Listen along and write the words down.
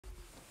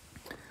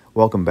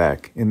Welcome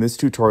back. In this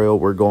tutorial,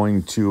 we're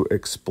going to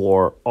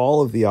explore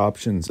all of the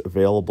options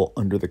available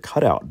under the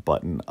cutout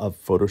button of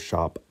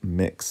Photoshop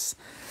Mix.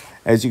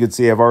 As you can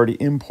see, I've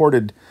already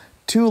imported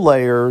two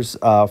layers.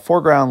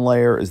 Foreground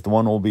layer is the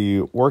one we'll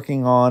be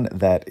working on.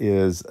 That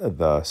is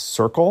the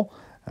circle.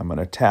 I'm going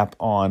to tap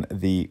on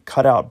the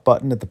cutout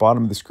button at the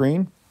bottom of the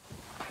screen.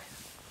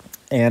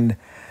 And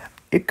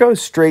it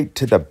goes straight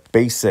to the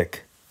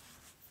basic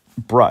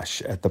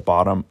brush at the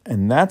bottom.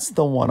 And that's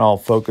the one I'll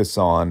focus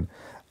on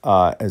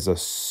as a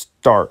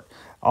start.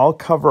 I'll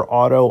cover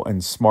auto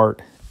and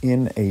smart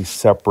in a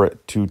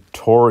separate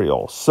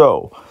tutorial.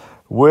 So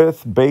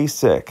with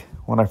basic,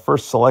 when I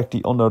first select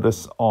it, you'll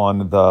notice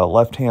on the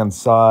left-hand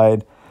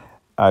side,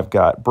 I've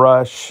got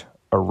brush,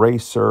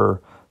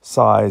 eraser,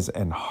 size,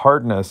 and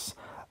hardness.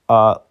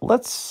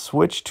 Let's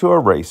switch to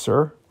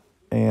eraser.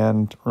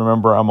 And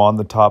remember, I'm on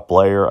the top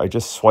layer. I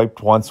just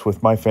swiped once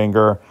with my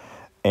finger,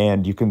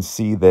 and you can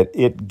see that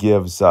it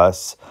gives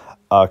us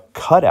a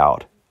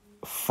cutout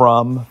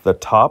from the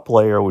top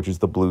layer, which is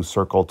the blue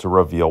circle, to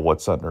reveal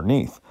what's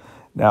underneath.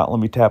 Now, let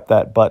me tap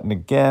that button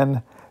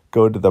again,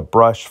 go to the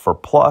brush for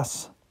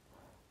plus,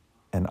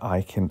 and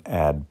I can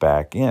add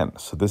back in.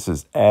 So this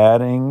is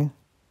adding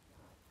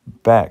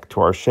back to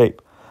our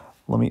shape.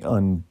 Let me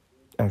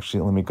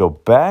go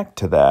back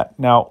to that.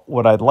 Now,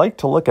 what I'd like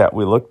to look at,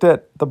 we looked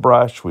at the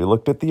brush, we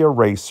looked at the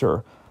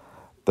eraser,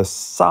 the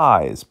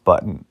size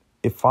button.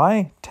 If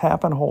I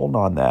tap and hold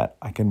on that,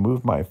 I can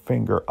move my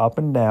finger up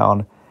and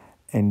down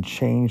and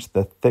change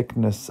the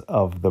thickness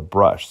of the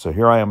brush. So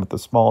here I am at the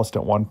smallest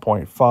at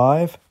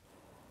 1.5,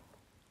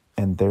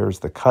 and there's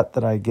the cut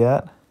that I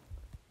get.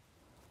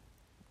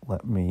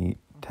 Let me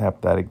tap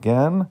that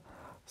again.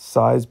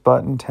 Size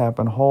button, tap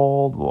and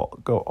hold. We'll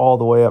go all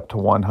the way up to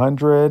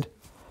 100,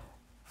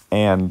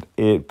 and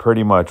it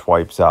pretty much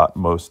wipes out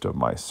most of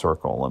my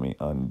circle. Let me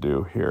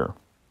undo here.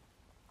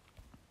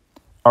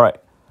 All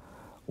right,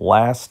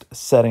 last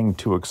setting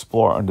to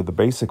explore under the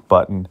basic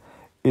button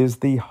is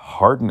the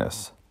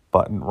hardness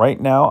button. Right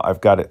now,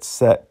 I've got it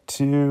set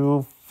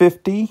to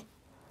 50.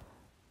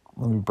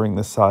 Let me bring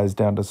the size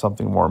down to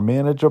something more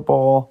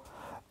manageable.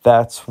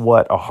 That's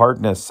what a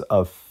hardness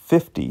of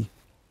 50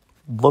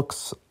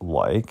 looks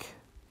like.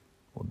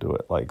 We'll do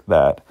it like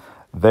that.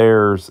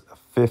 There's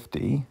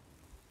 50.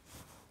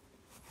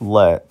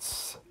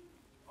 Let's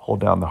hold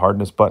down the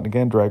hardness button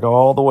again, drag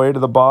all the way to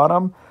the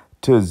bottom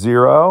to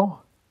 0.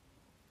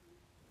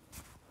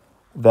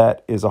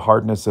 That is a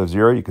hardness of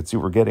 0. You can see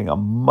we're getting a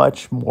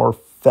much more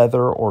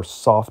feather or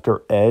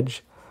softer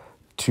edge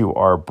to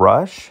our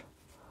brush.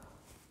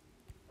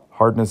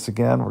 Hardness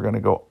again, we're going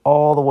to go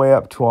all the way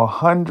up to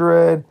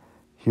 100.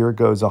 Here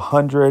goes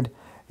 100.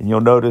 And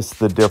you'll notice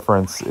the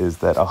difference is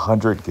that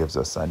 100 gives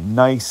us a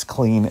nice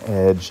clean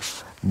edge,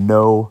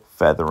 no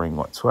feathering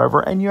whatsoever.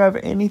 And you have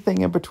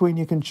anything in between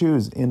you can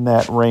choose in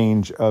that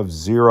range of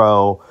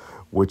 0,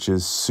 which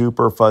is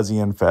super fuzzy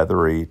and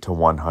feathery, to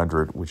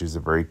 100, which is a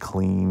very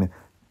clean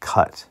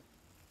cut.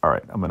 All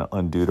right, I'm going to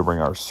undo to bring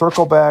our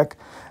circle back.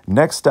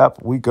 Next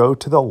up, we go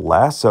to the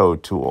Lasso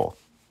Tool.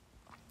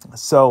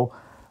 So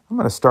I'm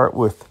going to start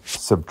with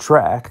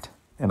subtract,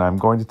 and I'm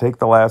going to take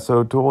the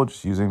Lasso Tool,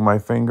 just using my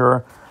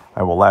finger.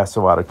 I will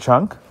lasso out a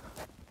chunk,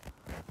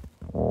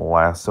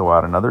 lasso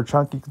out another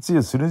chunk. You can see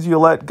as soon as you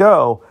let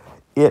go,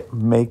 it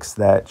makes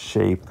that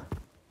shape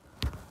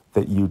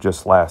that you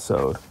just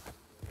lassoed.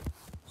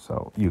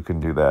 So you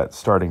can do that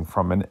starting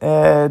from an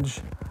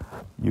edge.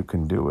 You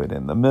can do it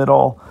in the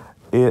middle.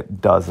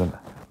 It doesn't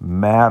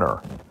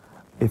matter.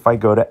 If I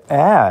go to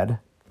add,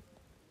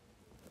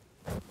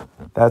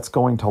 that's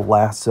going to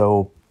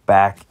lasso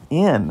back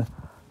in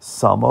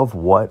some of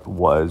what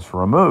was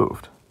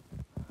removed.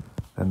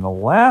 And the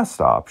last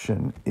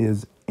option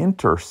is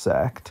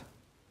Intersect.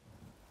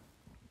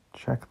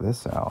 Check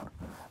this out.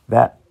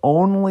 That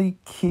only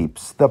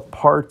keeps the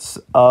parts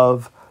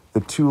of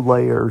the two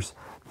layers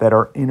that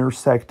are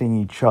intersecting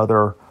each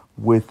other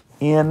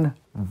within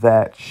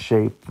that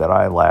shape that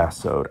I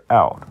lassoed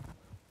out.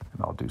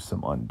 And I'll do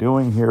some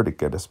undoing here to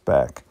get us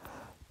back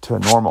to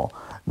normal.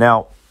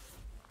 Now,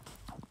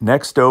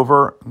 next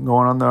over,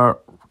 going on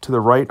to the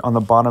right on the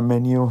bottom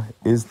menu,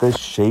 is the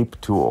Shape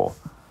Tool.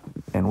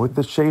 And with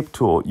the Shape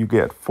Tool, you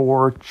get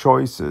 4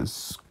 choices: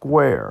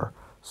 square,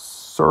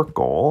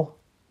 circle,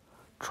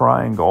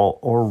 triangle,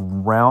 or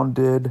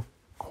rounded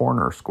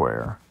corner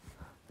square.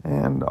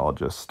 And I'll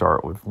just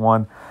start with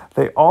one.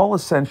 They all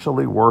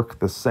essentially work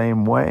the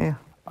same way.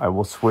 I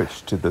will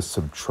switch to the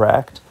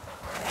subtract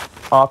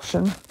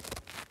option.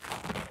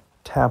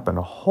 Tap and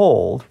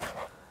hold.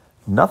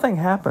 Nothing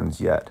happens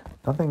yet.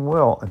 Nothing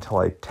will until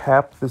I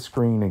tap the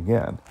screen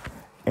again.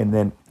 And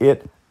then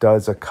it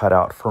does a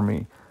cutout for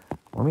me.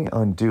 Let me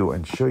undo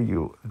and show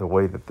you the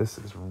way that this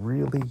is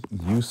really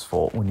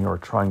useful when you are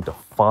trying to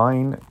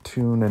fine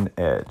tune an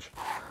edge.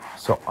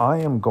 So I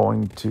am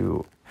going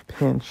to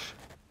pinch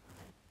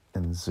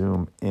and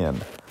zoom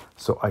in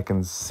so I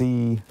can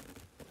see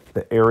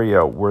the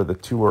area where the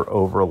two are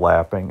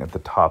overlapping at the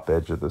top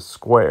edge of the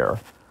square.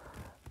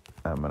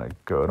 I'm going to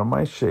go to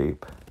my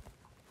shape,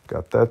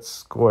 got that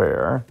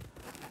square,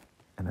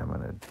 And I'm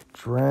going to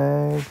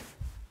drag,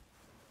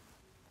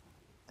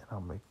 and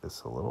I'll make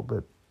this a little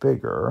bit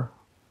bigger.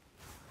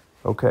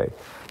 Okay,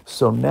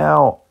 so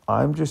now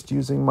I'm just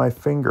using my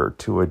finger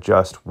to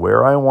adjust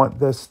where I want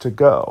this to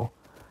go.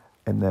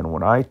 And then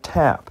when I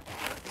tap,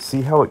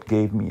 see how it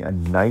gave me a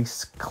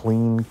nice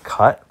clean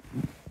cut?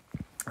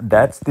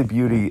 That's the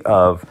beauty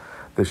of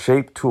the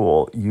shape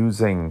tool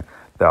using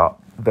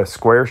the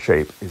square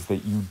shape, is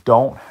that you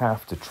don't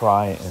have to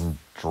try and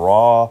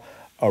draw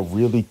a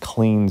really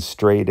clean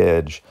straight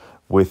edge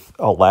with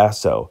a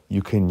lasso.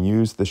 You can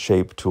use the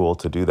shape tool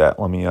to do that.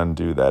 Let me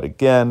undo that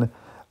again.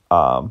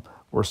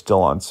 We're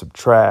still on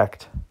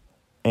subtract.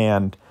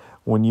 And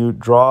when you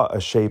draw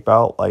a shape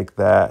out like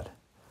that,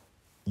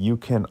 you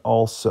can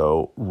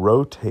also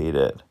rotate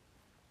it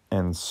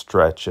and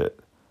stretch it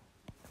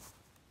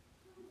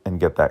and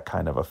get that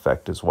kind of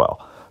effect as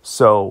well.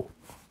 So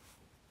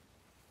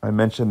I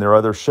mentioned there are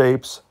other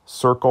shapes: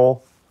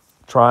 circle,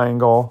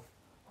 triangle,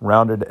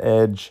 rounded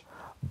edge,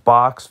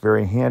 box,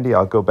 very handy.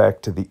 I'll go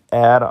back to the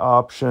add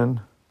option.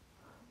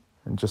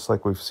 And just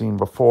like we've seen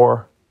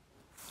before,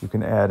 you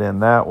can add in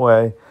that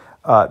way.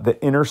 The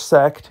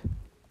intersect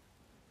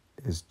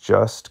is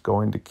just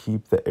going to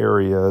keep the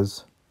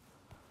areas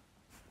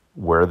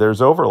where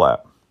there's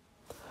overlap.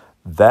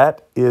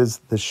 That is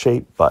the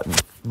shape button.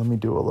 Let me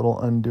do a little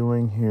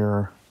undoing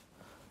here.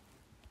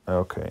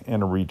 Okay,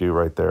 and a redo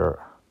right there.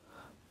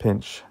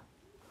 Pinch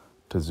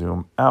to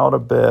zoom out a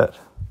bit.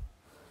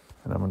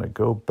 And I'm going to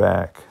go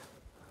back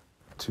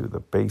to the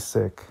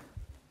basic.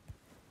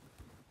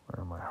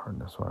 Where my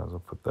hardness was, I'll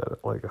put that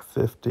at like a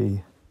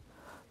 50.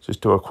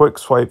 Just do a quick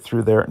swipe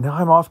through there. Now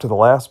I'm off to the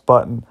last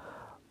button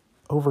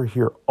over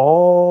here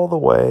all the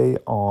way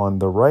on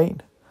the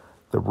right,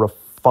 the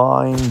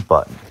refine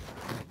button.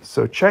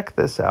 So check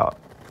this out.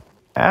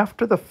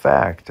 After the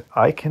fact,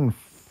 I can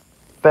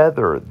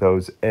feather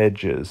those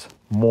edges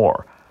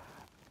more.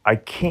 I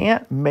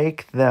can't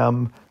make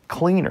them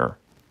cleaner,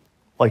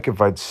 like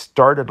if I'd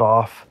started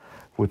off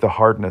with a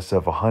hardness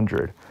of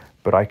 100,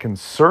 but I can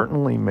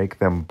certainly make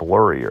them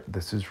blurrier.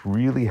 This is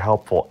really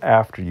helpful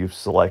after you've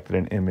selected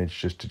an image,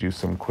 just to do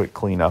some quick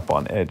cleanup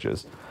on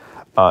edges.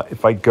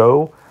 If I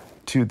go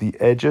to the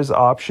edges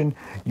option,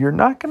 you're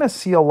not going to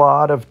see a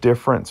lot of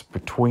difference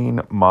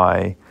between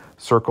my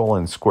circle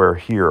and square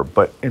here,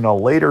 but in a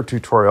later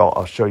tutorial,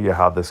 I'll show you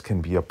how this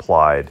can be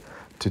applied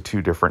to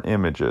two different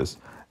images.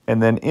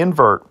 And then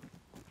invert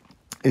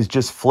is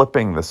just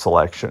flipping the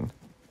selection,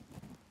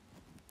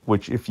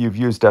 which if you've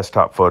used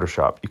desktop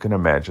Photoshop, you can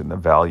imagine the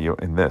value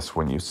in this.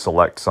 When you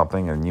select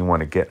something and you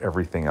want to get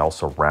everything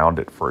else around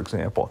it, for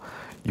example,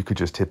 you could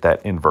just hit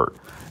that invert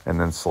and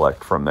then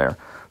select from there.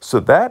 So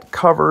that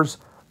covers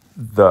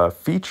the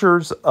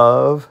features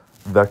of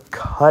the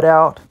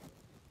cutout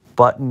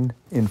button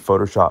in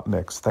Photoshop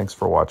Mix. Thanks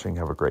for watching.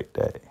 Have a great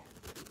day.